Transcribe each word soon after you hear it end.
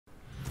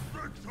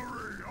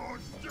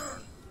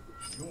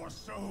Your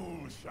soul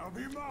shall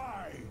be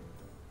mine.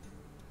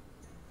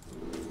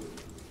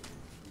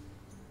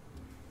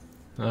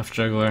 Enough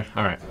juggler.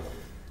 Alright.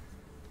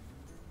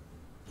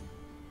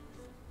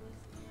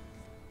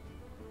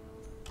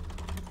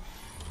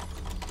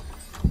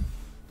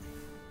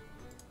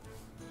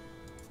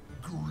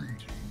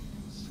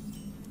 Greetings.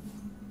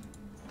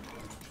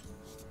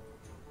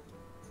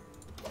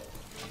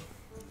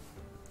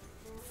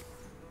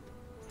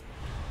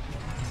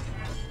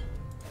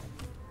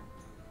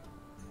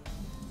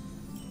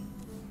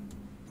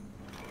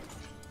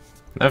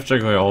 Knife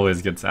juggler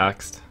always gets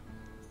axed,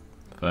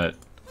 but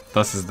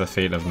thus is the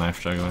fate of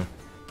knife juggler.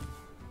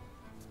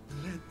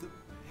 Let the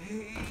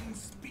pain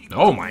speak.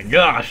 Oh my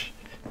gosh!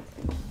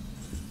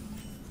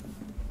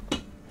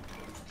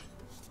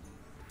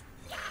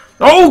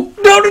 Oh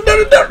no no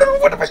no no no!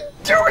 What am I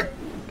doing?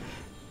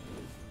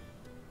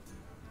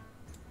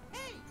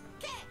 Hey,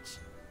 catch!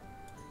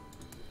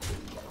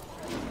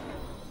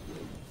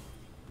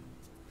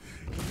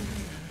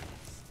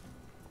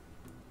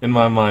 In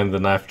my mind, the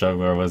knife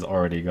juggler was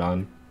already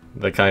gone.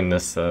 The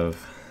kindness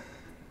of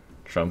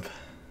Trump.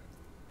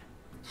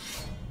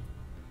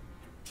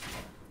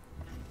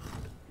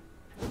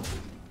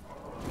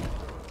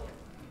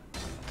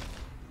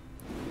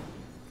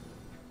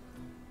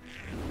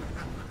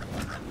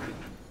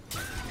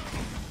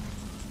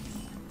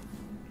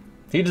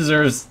 He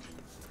deserves...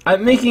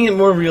 I'm making it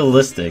more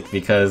realistic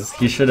because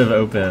he should have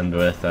opened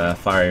with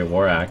Fiery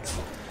War Axe.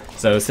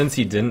 So since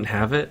he didn't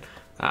have it,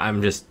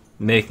 I'm just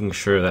making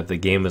sure that the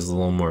game is a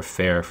little more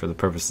fair for the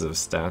purposes of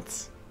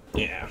stats.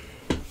 Yeah.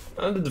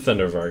 I'm the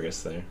Defender of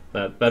Argus there.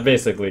 That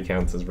basically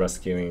counts as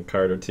rescuing a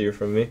card or two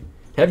from me.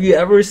 Have you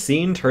ever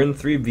seen turn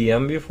 3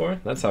 BM before?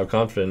 That's how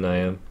confident I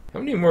am. How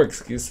many more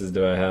excuses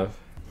do I have?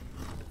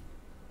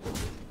 I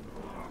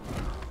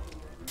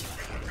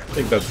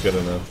think that's good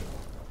enough.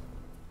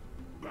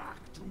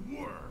 Back to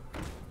work.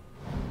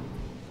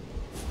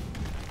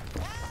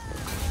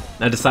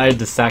 I decided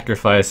to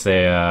sacrifice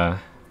a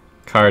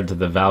card to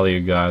the value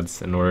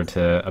gods in order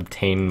to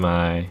obtain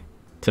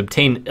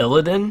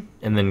Illidan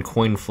and then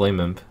coin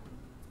Flame Imp.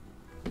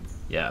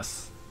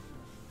 Yes.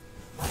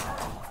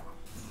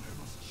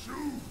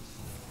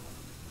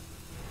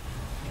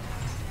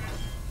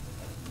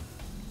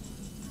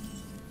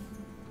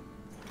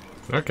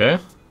 Okay.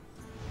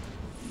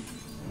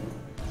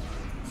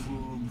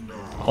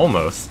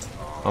 Almost.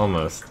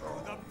 Almost.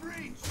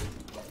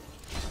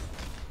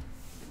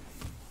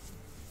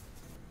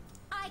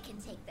 I can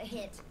take the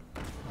hit.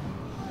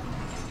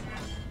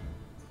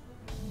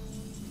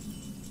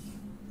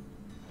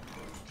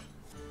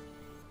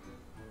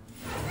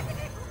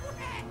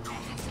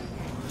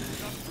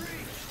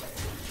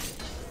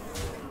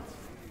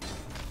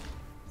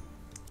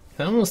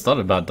 I almost thought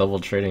about double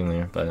trading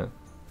there, but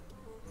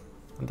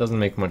it doesn't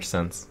make much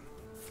sense.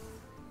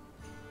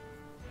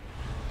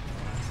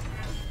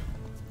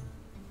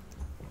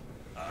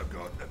 I've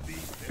got the beat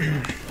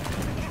there.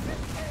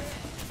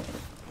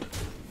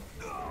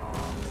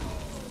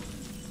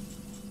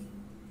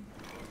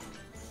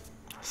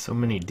 So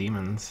many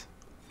demons.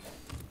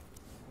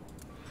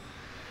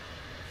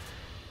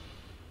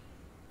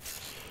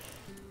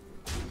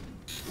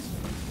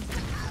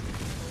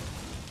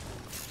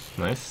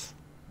 Nice.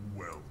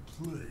 Well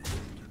played. To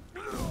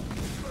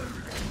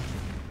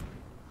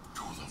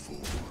the fore.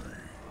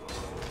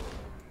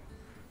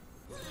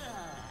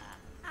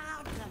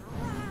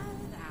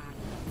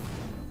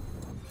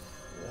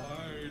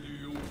 Why do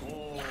you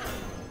call?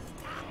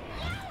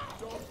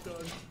 Job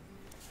done.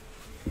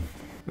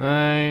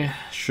 I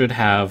should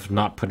have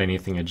not put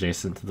anything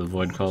adjacent to the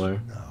Void Color,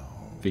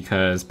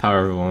 because Power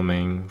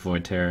Overwhelming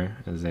Void Terror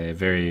is a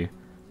very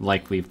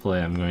likely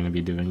play I'm going to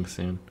be doing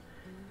soon.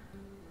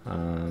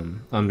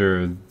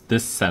 Under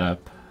this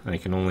setup, I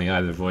can only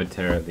either Void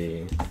Terror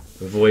the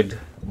Void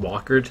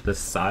Walker to this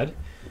side,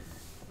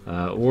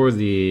 or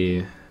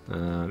the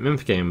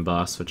Imp Game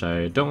boss, which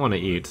I don't want to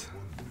eat.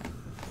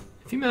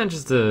 If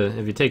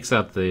he takes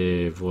out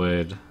the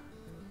Void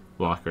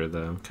Walker,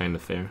 though, kind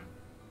of fair.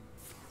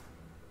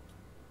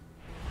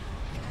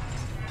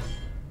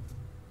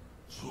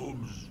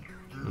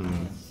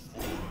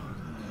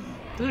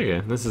 Okay,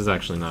 this is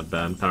actually not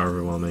bad. Power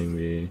Overwhelming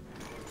the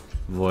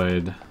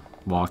Void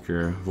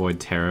Walker, Void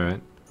Terror,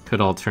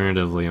 could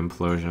alternatively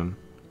Implosion.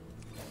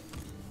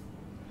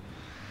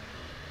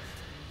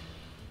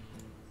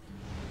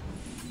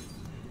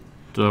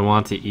 Do I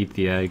want to eat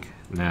the egg?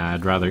 Nah,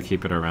 I'd rather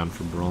keep it around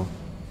for Brawl.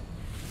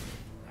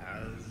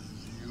 As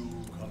you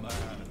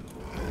command.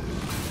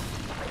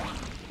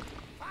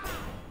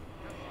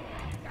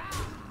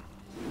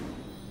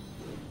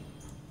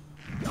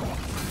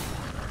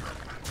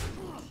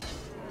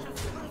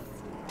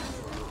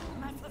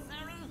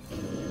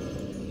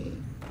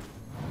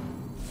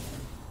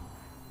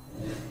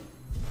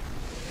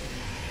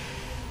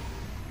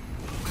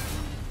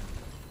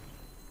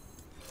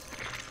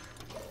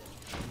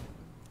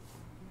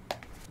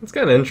 It's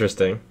kind of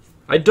interesting.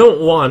 I don't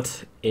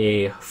want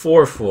a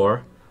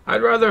 4-4.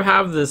 I'd rather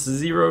have this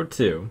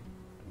 0-2.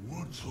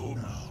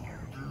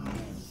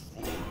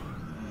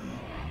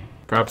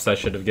 Perhaps I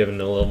should have given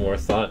it a little more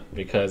thought,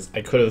 because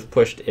I could have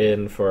pushed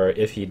in for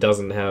if he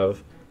doesn't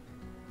have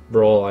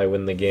Brawl, I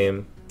win the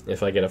game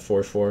if I get a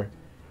 4-4.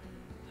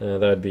 That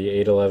would be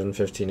 8, 11,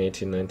 15,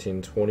 18,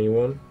 19,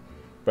 21.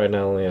 Right now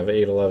I only have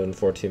 8, 11,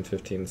 14,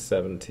 15,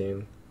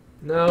 17.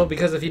 No,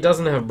 because if he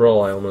doesn't have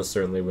Brawl, I almost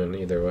certainly win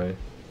either way.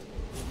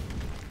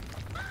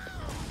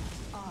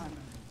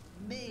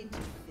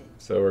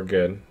 So we're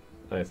good,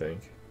 I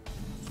think.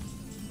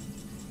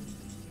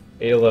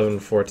 8, 11,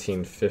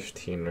 14,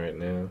 15 right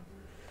now.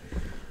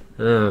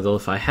 Though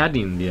if I had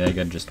eaten the egg,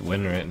 I'd just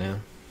win right now.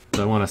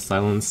 So I want to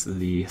silence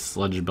the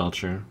Sludge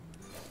Belcher.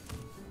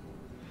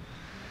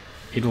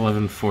 8,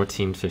 11,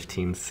 14,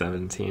 15,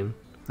 17.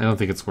 I don't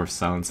think it's worth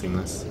silencing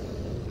this.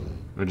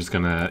 We're just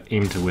gonna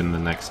aim to win the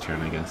next turn,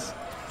 I guess.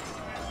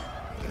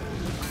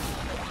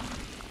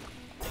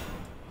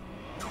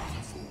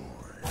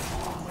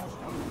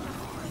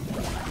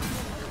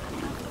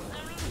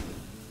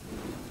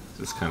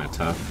 This is kind of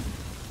tough.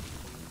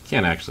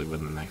 Can't actually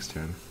win the next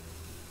turn.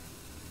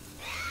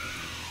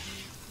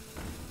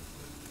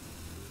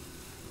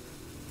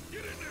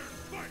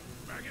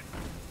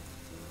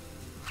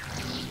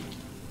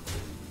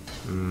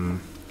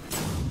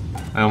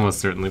 I almost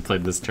certainly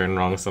played this turn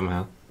wrong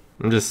somehow.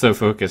 I'm just so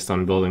focused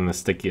on building the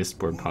stickiest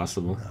board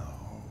possible.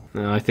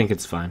 No, I think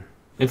it's fine.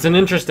 It's an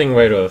interesting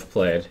way to have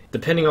played.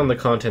 Depending on the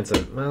contents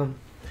of, well,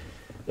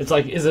 it's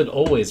like, is it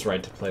always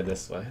right to play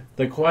this way?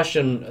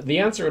 The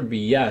answer would be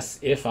yes,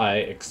 if I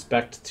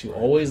expect to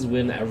always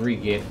win every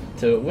game,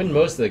 to win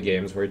most of the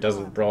games where he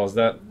doesn't brawl.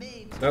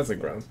 That's a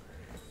ground.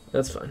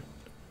 That's fine.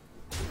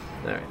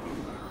 Alright.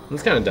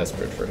 It's kind of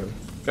desperate for him.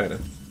 Kinda.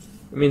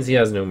 It means he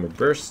has no more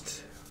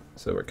burst,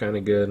 so we're kinda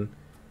good.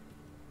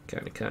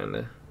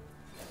 Kinda.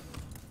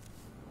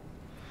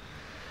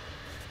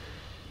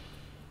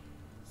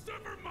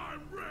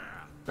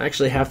 I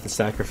actually have to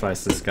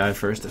sacrifice this guy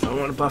first if I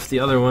want to buff the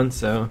other one,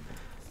 so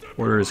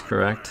order is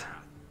correct.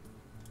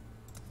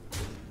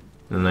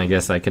 And I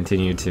guess I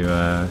continue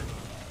to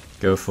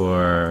go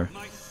for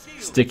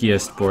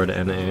stickiest board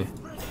NA.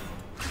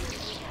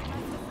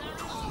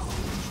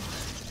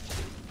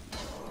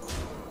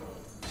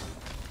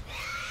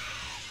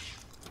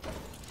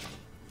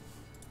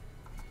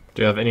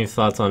 Do you have any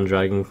thoughts on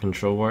Dragon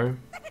Control Warrior?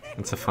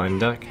 It's a fine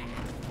deck.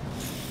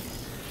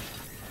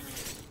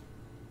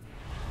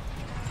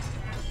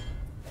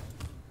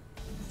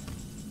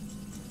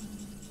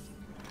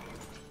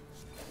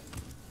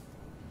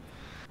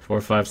 Four,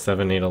 5,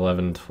 7, 8,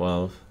 11,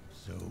 12.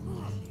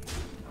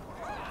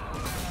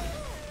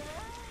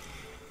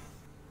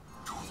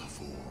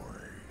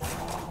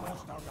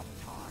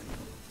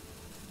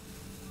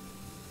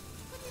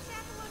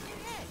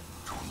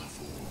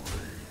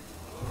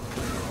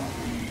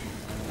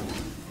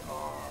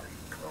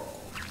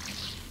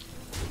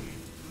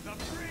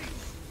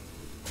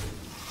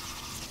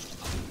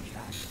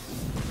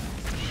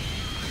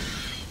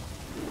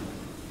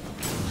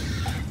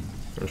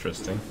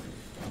 Interesting.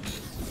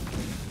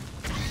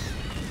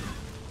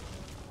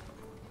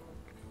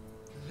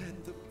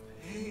 Let the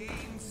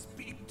pain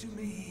speak to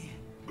me.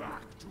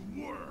 Back to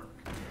work.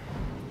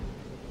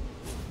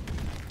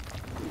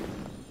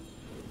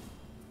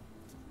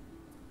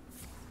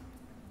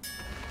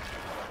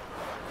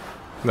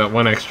 That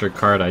one extra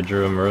card I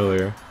drew him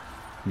earlier.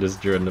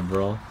 Just drew into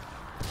Brawl.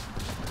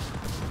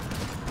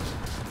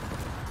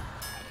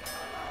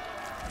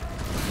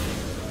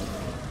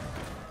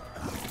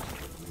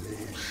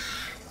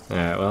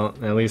 Alright, well,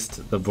 at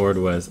least the board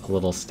was a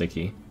little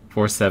sticky.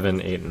 4,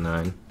 7, 8, and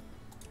 9.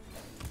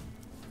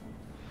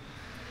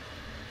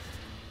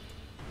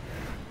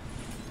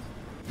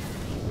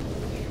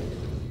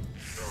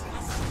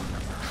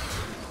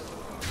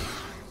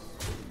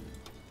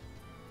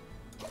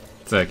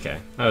 It's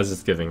okay. I was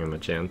just giving him a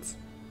chance.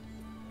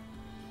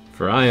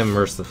 For I am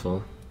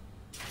merciful.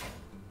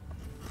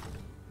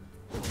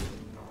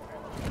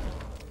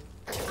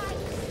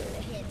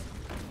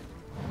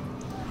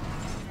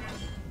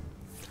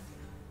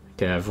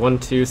 Okay, I have 1,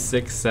 2,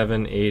 6,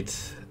 7,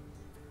 8,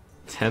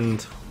 10,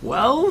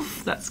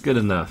 12? That's good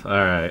enough.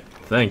 Alright,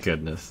 thank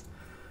goodness.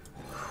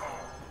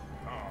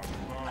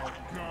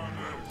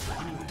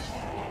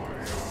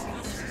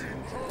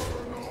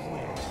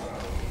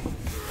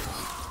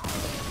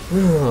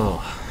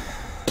 Oh.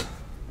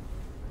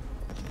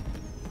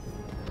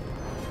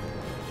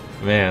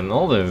 Man,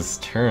 all those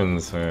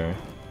turns were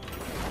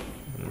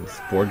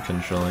board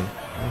controlling.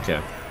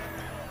 Okay.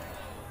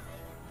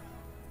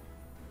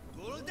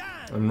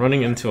 I'm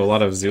running into a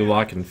lot of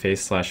Zoologist and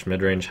face /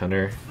 mid-range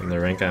hunter in the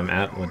rank I'm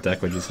at. What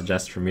deck would you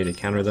suggest for me to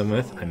counter them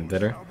with? I'm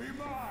bitter.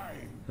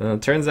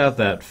 It turns out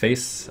that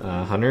face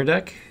hunter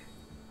deck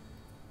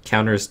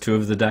counters 2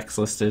 of the decks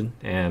listed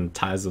and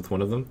ties with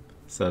one of them,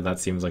 so that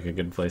seems like a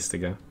good place to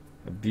go.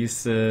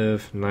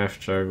 Abusive, knife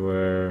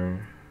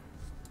juggler.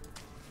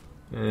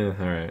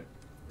 Alright.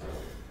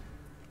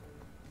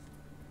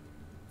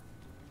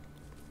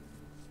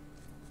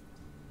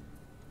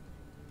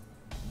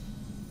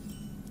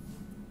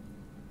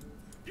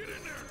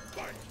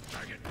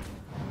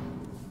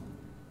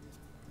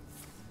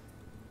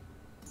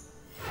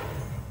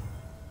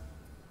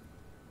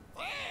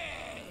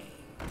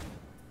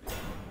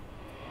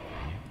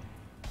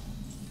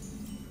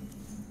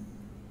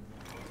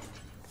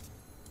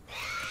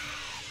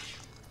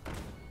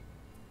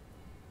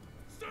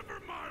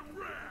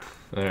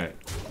 Alright.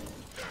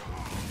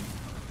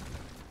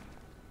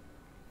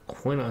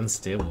 Quite an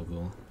unstable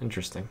goal.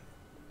 Interesting.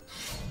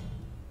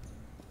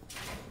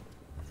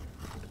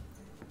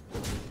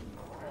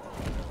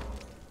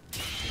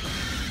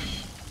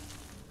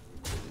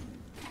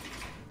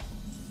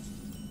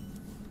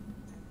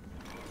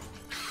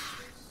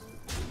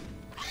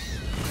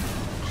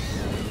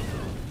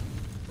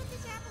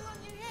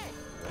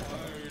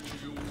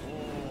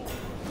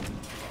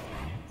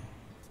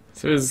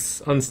 So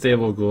his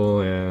unstable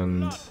ghoul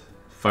and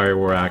Fire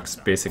War Axe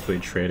basically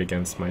trade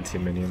against my two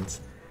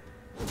minions.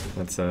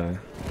 That's okay.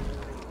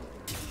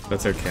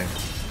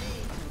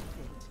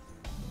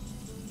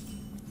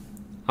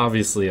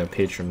 Obviously a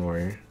patron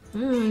warrior.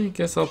 I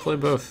guess I'll play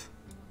both.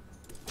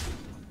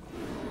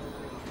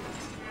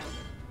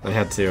 I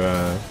had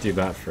to do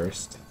that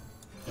first.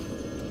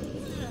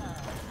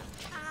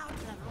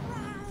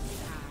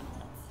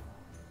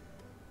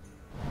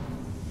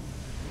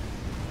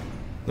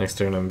 Next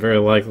turn I'm very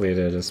likely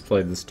to just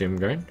play this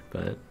Doomguard,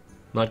 but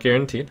not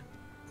guaranteed.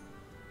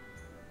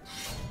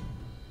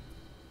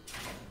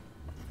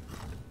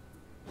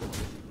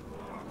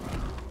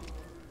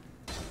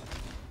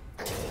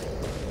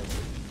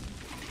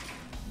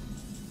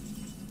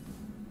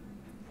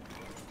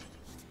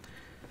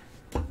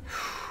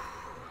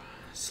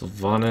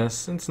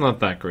 Sylvanas, it's not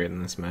that great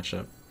in this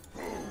matchup.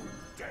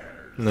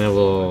 And I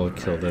will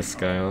kill this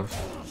guy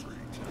off.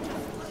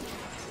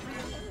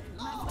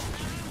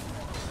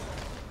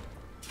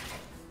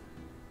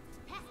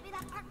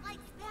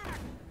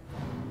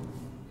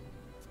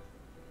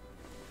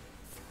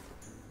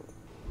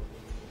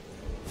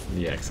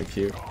 The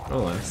execute.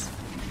 Oh, nice.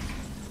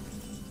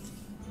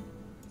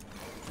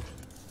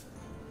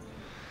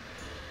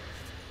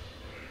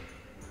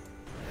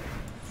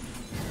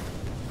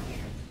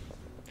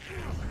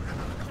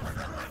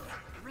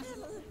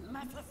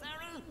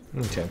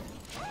 Okay.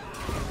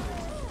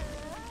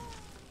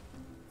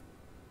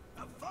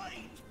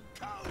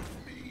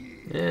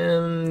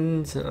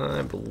 And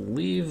I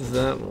believe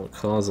that will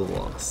cause a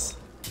loss.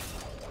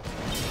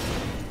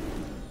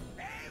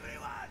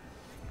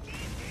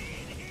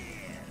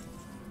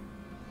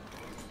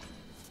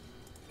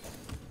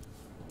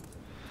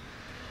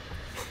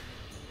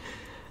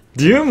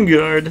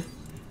 Doomguard.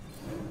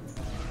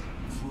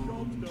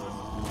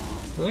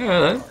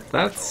 Yeah,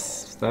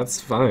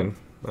 that's fine.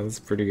 That's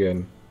pretty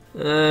good.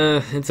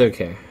 It's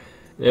okay.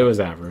 It was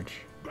average.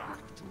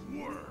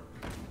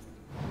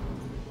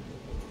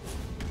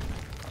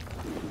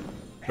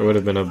 It would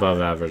have been above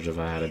average if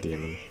I had a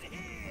demon.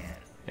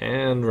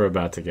 And we're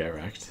about to get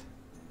wrecked.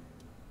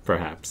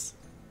 Perhaps.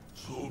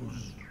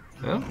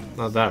 Well,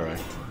 not that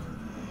wrecked.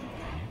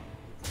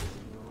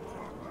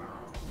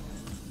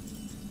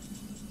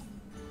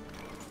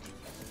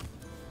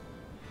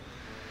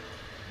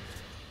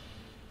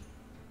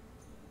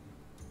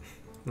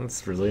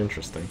 That's really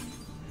interesting.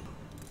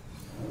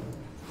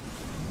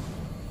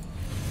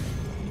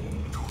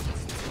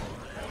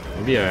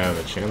 Maybe I have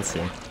a chance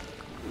here.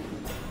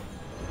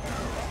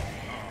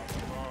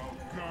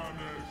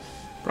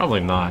 Probably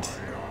not.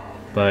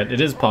 But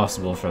it is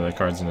possible for the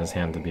cards in his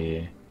hand to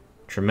be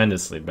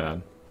tremendously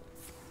bad.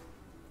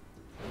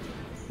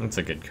 That's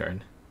a good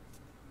card.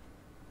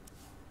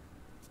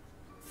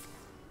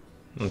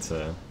 That's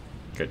a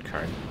good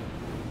card.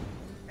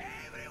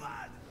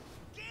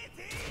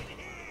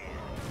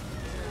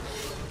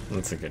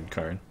 That's a good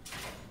card.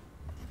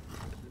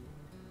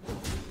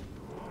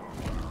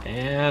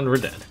 And we're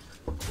dead.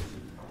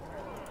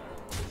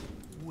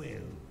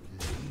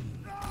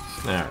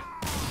 Alright.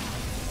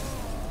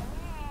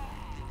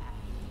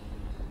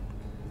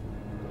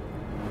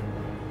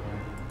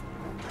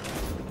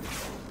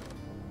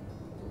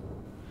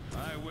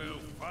 I will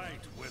fight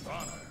with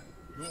honor.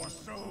 Your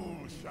soul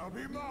shall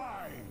be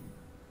mine.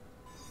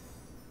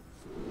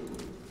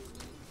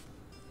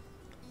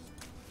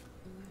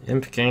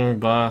 Imp Gang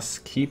boss,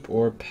 keep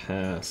or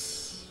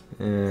pass?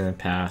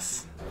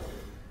 Pass.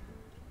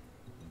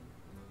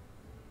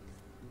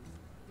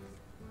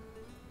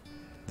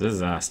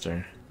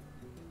 Disaster.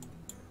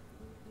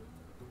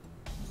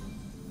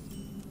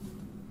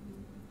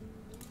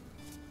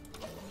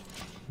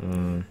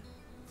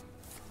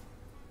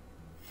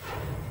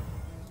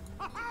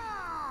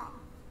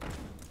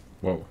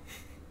 Whoa.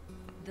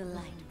 The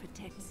light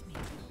protects me.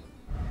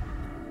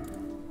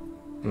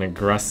 An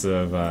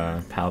aggressive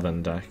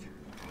Paladin deck.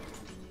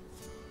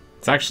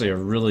 It's actually a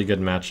really good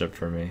matchup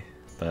for me,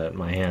 but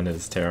my hand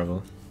is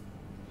terrible.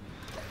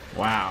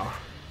 Wow.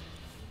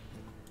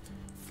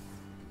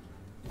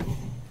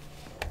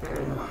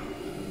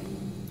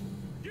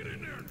 Get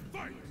in there and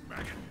fight,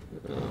 maggot.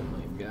 Oh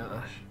my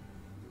gosh.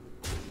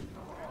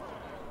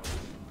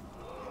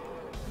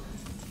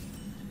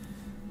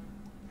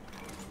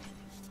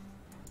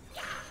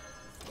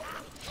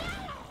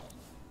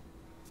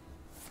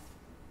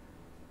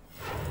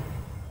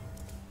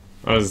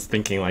 I was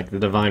thinking like the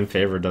Divine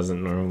Favor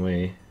doesn't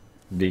normally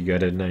be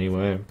good in any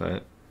way,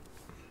 but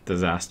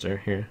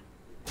disaster here.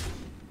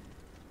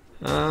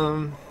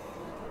 Yeah,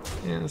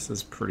 this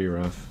is pretty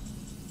rough.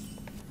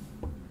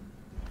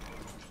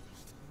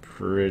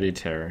 Pretty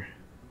terror.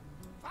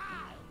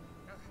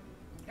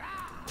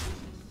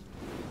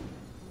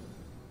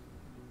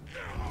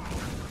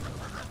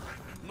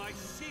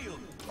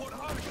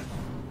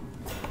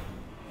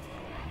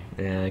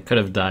 Yeah, I could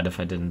have died if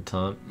I didn't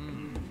taunt.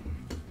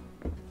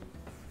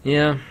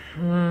 Yeah.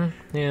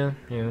 Yeah.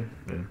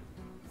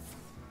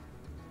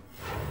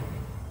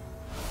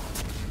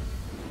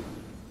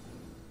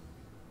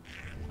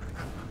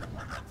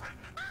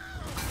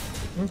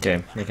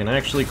 Okay, I can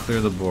actually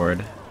clear the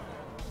board.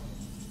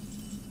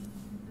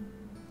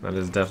 That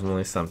is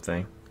definitely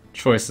something.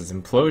 Choices: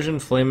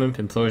 Implosion, Flame Imp,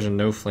 Implosion,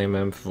 no Flame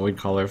Imp, Void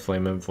Caller,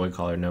 Flame Imp, Void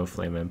Caller, no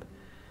Flame Imp.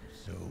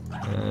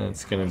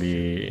 It's gonna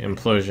be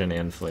Implosion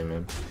and Flame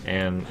Imp,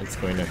 and it's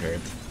going to hurt.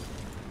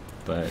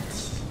 But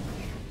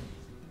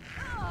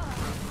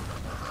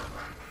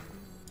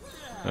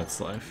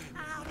that's life.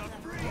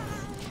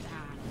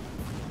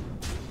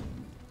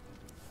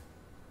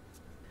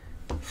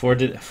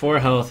 Four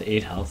health,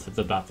 8 health. It's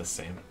about the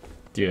same.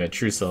 Dude, a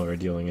True Silver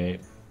dealing 8.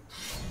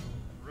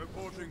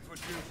 Reporting for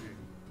duty.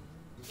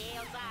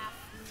 Shields up.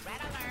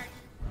 Red alert.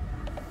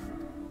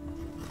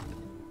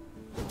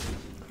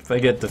 If I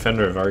get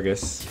Defender of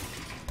Argus,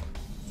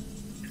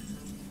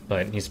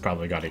 but he's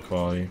probably got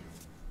equality.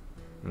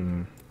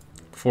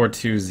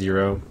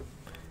 4-2-0.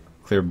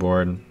 Clear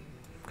board.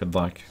 Good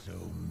luck.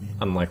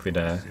 Unlikely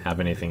to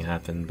have anything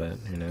happen, but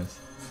who knows.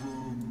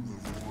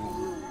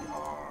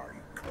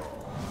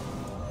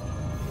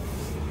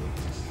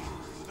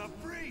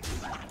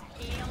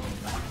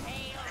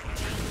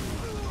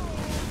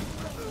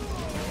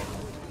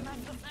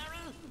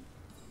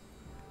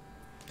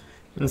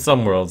 In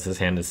some worlds, his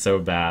hand is so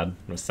bad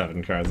with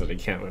 7 cards that he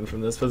can't win from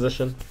this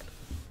position.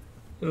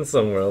 In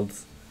some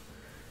worlds.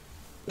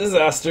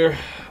 Disaster.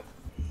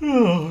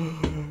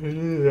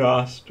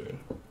 Disaster.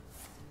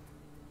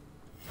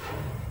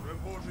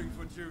 Reporting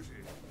for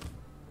duty.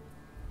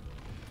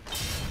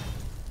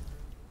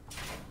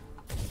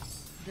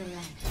 The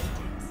light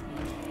protects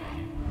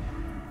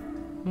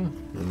me.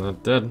 I'm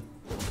not dead.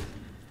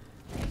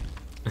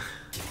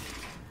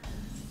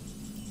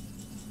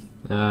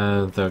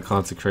 The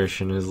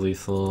Consecration is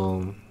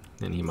lethal,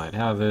 and he might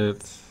have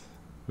it.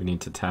 We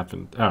need to tap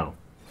in. Oh.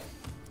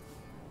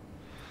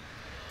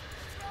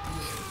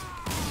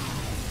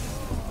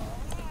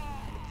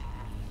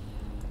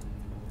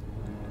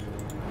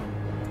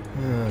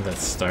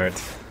 Let's start.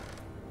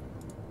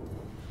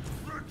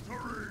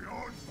 Victory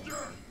or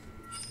death!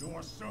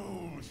 Your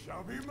soul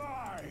shall be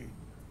mine!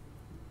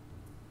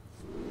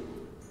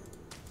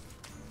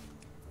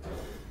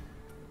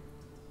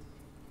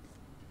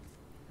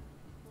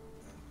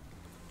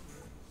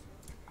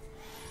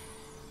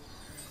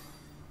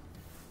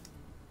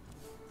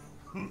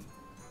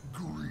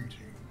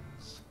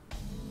 Greetings.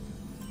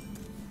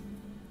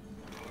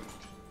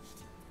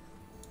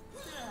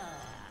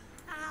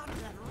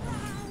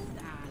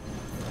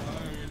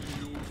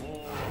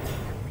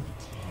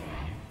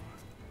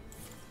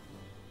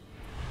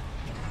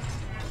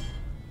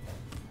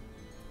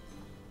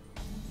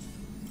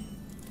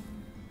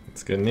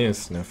 It's good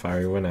news. No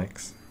Fiery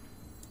Winx.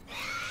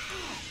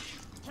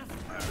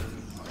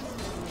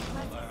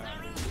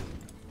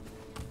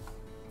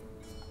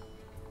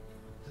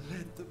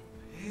 Let the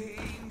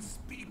pain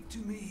speak to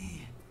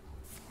me.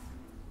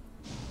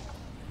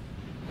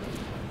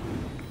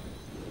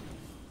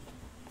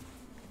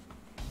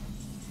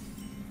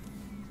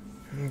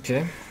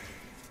 Okay.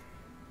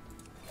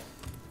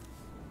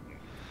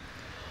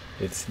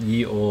 It's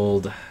ye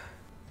old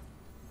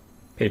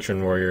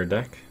Patron Warrior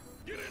deck.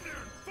 Get in there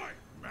and fight,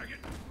 maggot!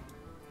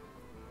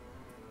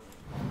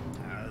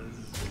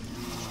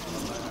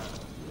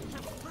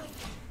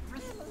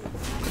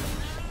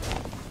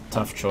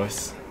 Tough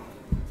choice.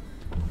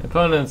 My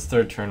opponent's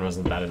third turn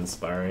wasn't that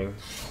inspiring.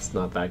 It's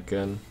not that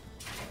good,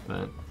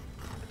 but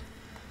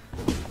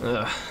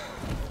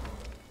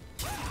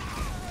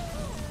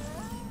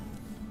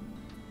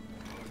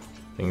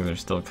things are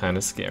still kind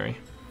of scary.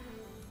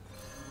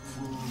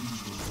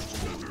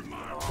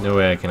 No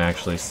way I can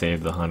actually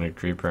save the Haunted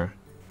Creeper.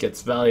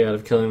 Gets value out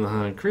of killing the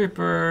Haunted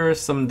Creeper.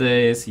 Some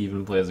days he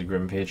even plays a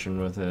Grim Patron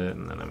with it,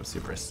 and then I'm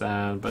super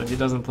sad. But if he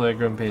doesn't play a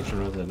Grim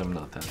Patron with it, I'm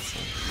not that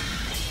sad.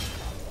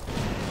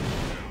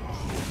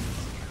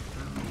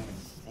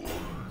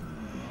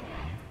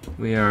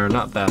 We are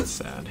not that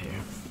sad here.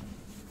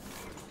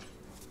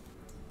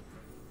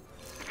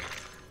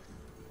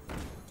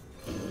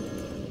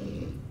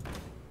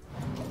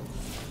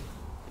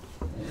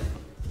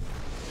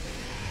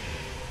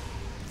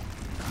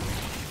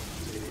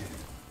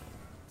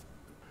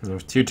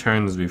 There's 2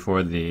 turns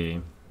before the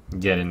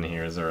get in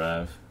here's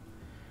arrive.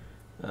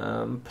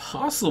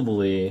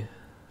 Possibly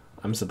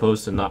I'm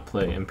supposed to not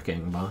play Imp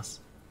Gang Boss.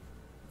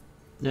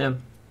 Yeah.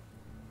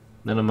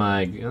 None of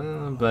my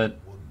but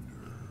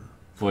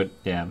Void,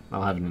 yeah,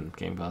 I'll have an Imp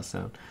Gang Boss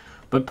sound.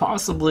 But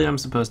possibly I'm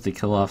supposed to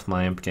kill off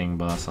my Imp Gang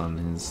Boss on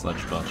his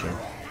Sludge Belcher.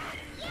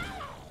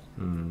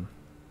 Mind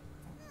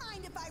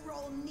if I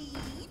roll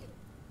need?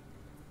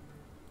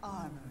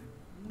 Armor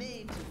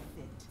made to fit.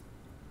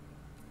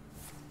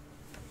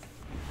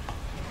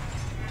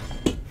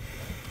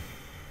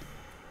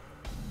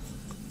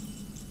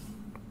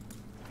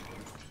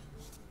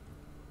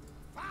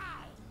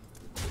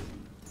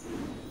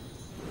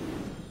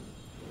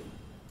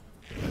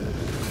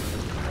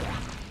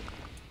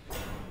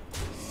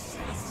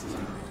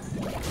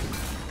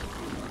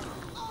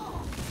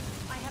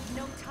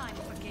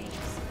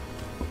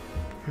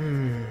 This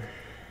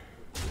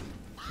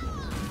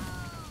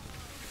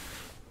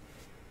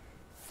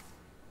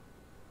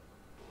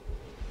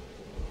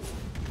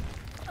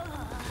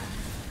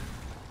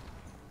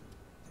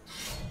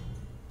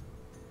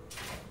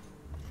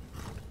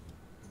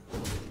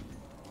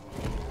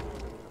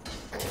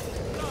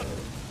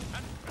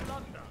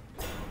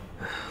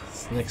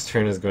next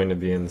turn is going to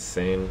be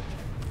insane.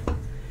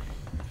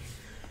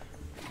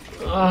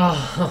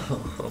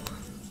 Oh.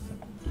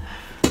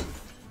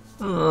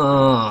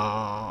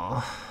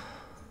 Oh.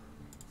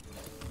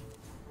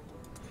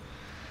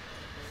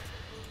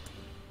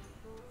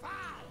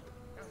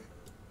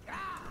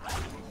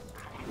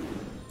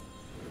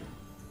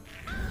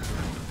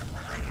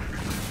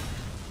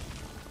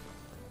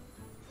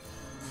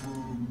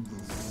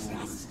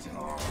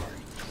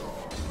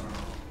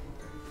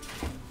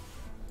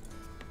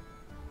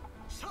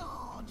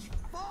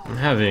 I'm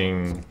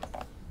having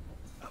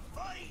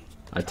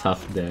a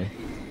tough day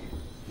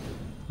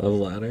of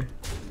ladder.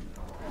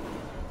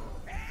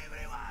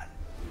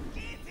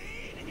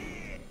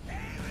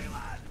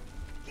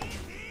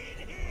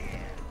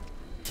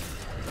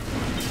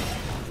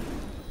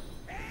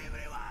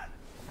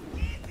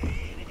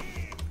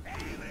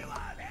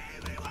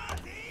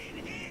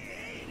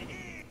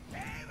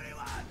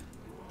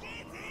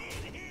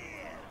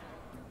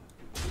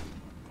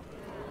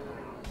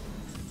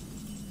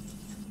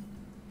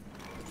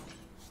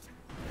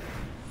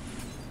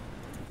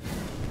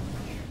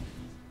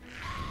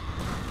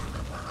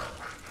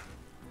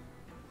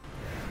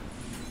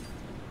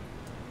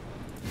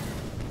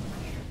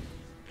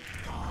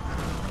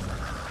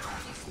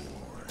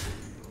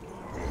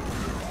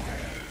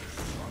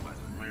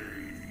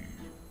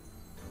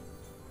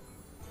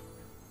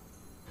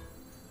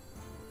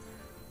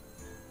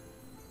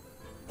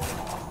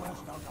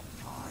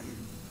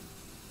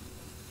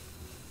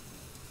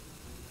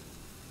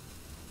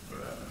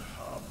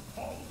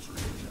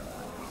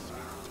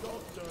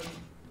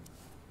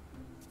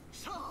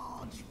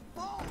 Charge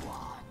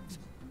forward!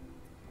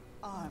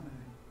 Armor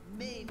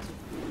made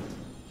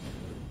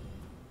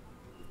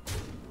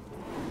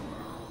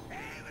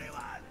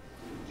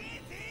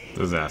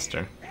to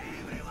Disaster.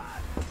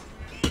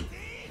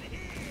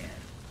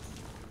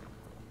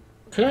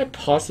 Could I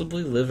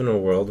possibly live in a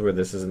world where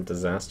this isn't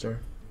disaster?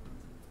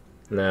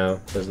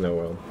 No, there's no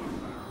world.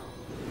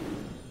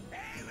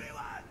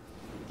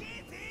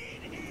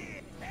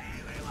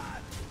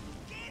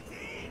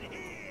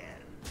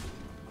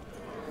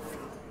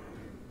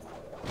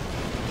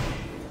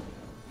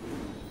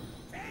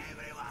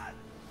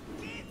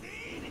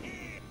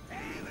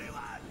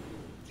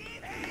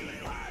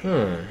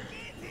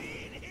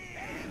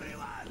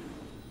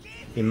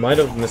 He might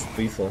have missed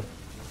lethal.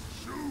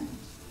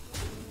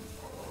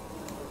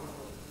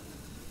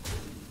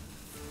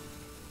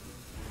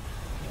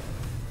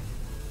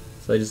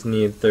 So I just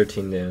need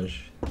 13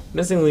 damage.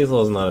 Missing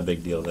lethal is not a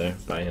big deal there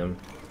by him.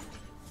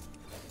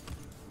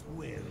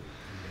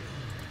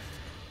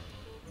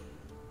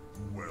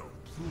 Well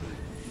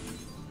played.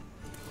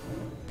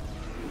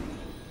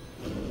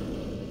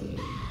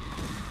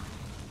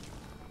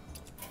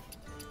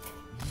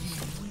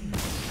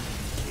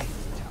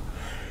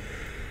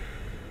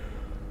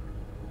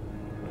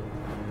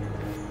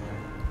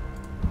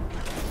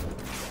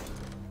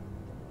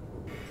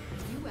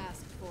 You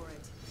asked for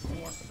it.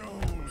 Your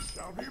soul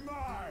shall be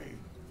mine.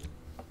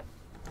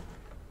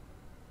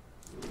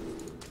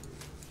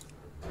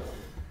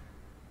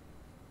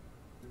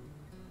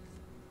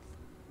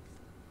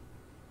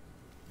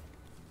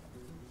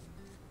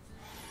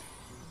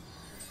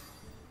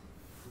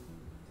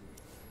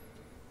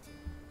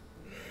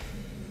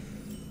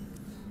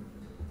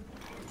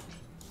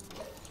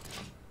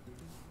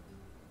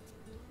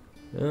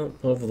 Well,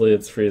 hopefully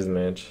it's Freeze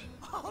Mage.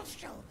 I'll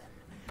show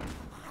them.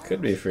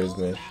 Could be Freeze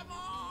Mage.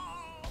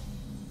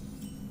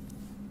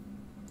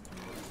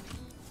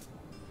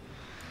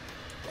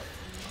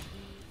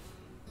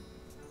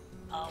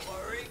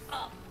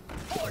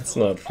 It's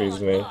not Freeze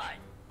Mage.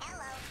 Hello,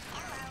 hello,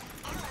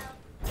 hello.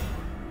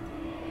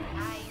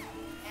 I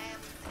am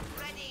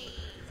ready.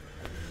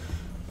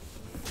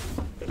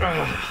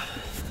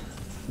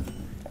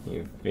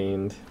 You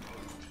fiend.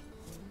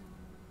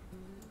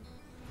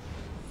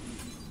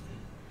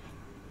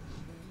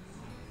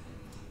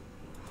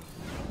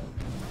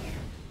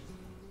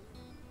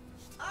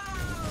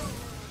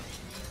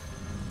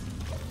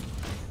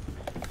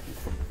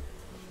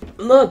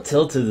 I'm not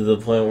tilted to the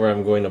point where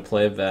I'm going to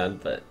play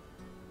bad, but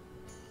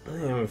I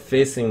am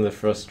facing the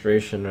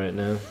frustration right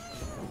now.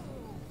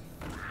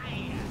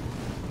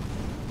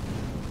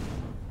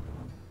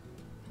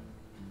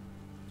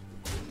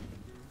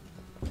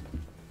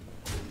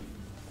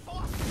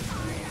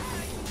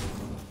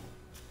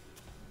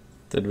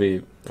 Did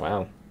we?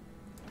 Wow.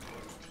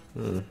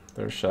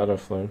 There's Shadow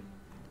Flame.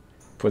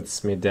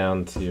 Puts me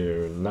down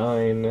to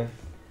 9.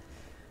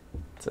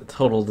 It's a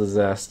total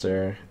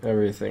disaster.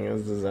 Everything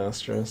is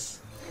disastrous.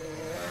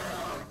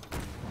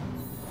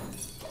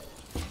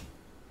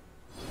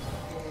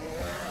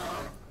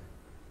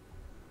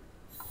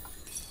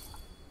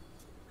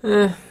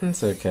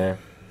 It's okay.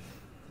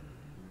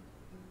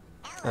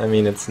 I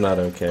mean, it's not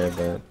okay,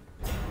 but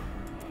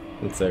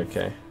it's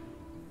okay.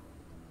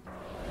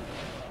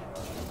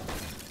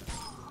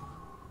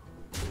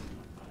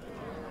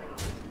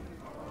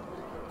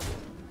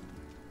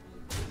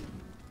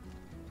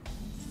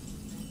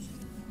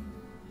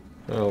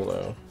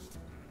 Hello.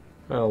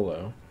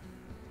 Hello.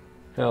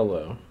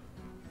 Hello.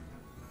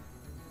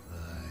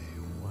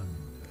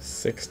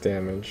 6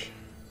 damage.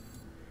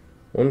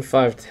 1,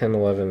 5, 10,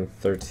 11,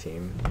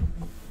 13.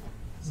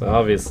 So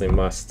obviously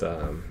must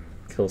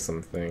kill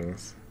some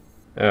things.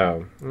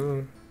 Oh.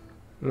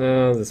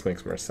 No, this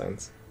makes more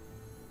sense.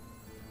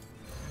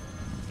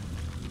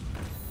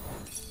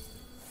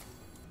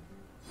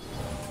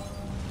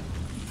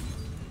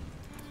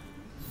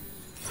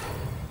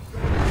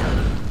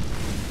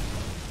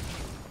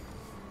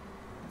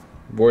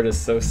 Board is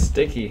so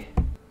sticky.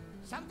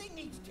 Something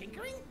needs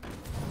tinkering?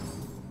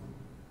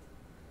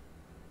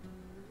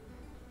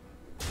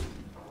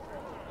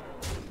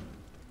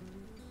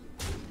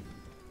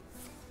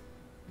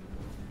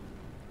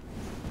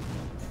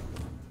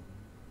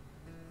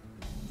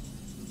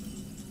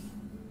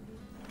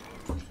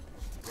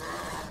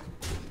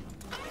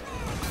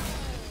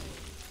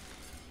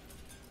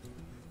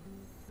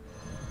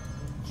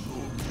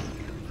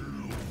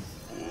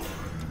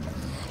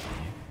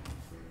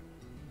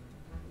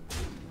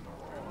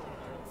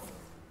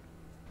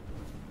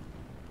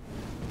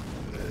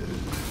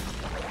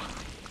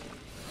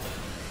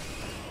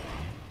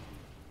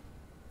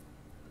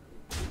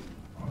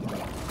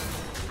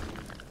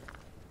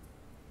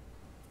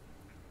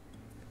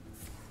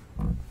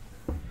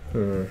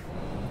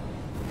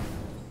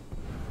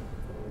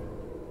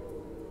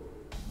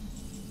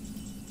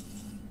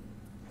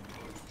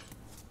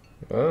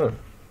 Oh,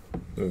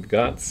 we've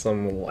got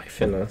some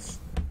life in us.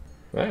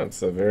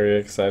 That's a very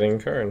exciting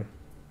card.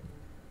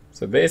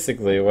 So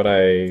basically all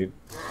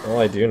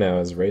I do now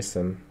is race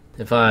him.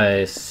 If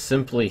I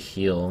simply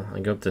heal,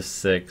 I go up to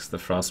 6, the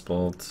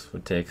Frostbolt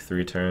would take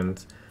 3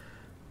 turns.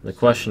 The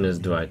question is,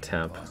 do I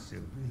tap? I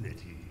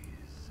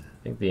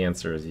think the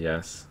answer is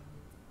yes.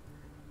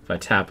 If I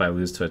tap, I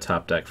lose to a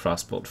top deck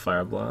Frostbolt,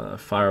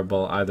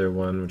 Fireball, either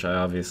one, which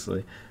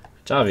obviously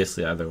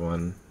either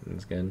one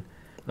is good.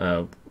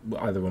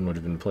 Either one would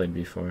have been played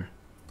before.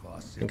 I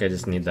think I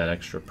just need that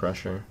extra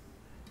pressure.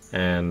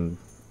 And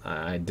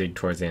I dig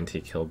towards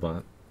anti-kill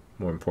bot,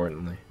 more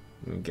importantly.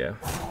 There we go.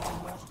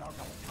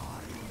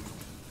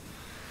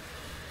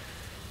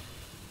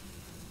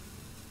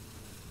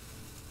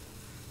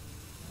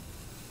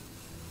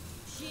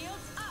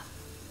 Shields up.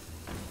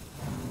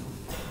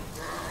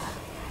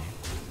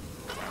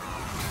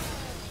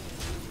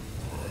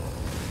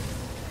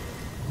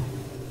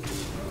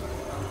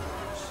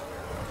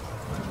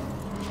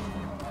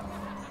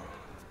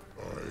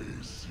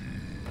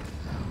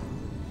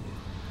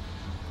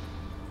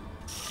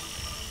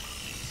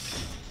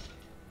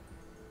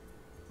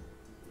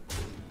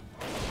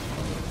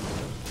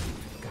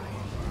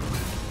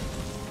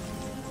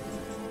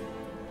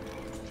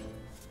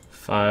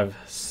 Five,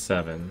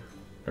 7,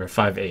 or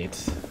 5,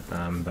 8,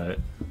 but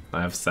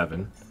I have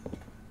 7.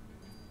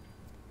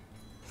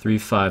 3,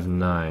 5,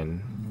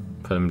 9.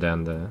 Put him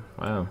down to,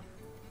 wow.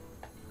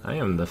 I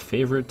am the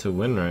favorite to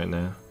win right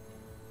now.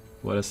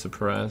 What a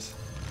surprise.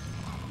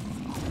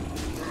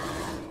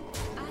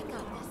 I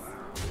got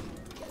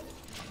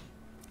this.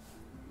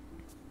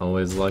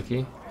 Always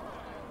lucky.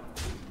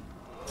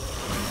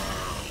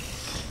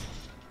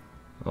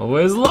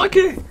 Always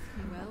lucky!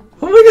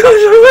 Well, Oh my gosh,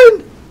 I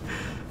win!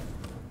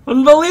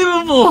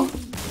 Unbelievable!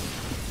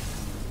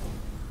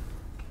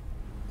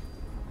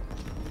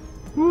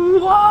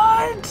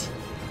 What?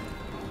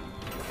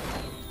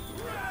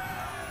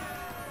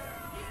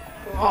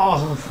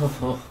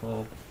 Oh.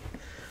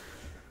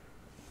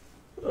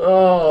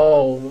 Oh.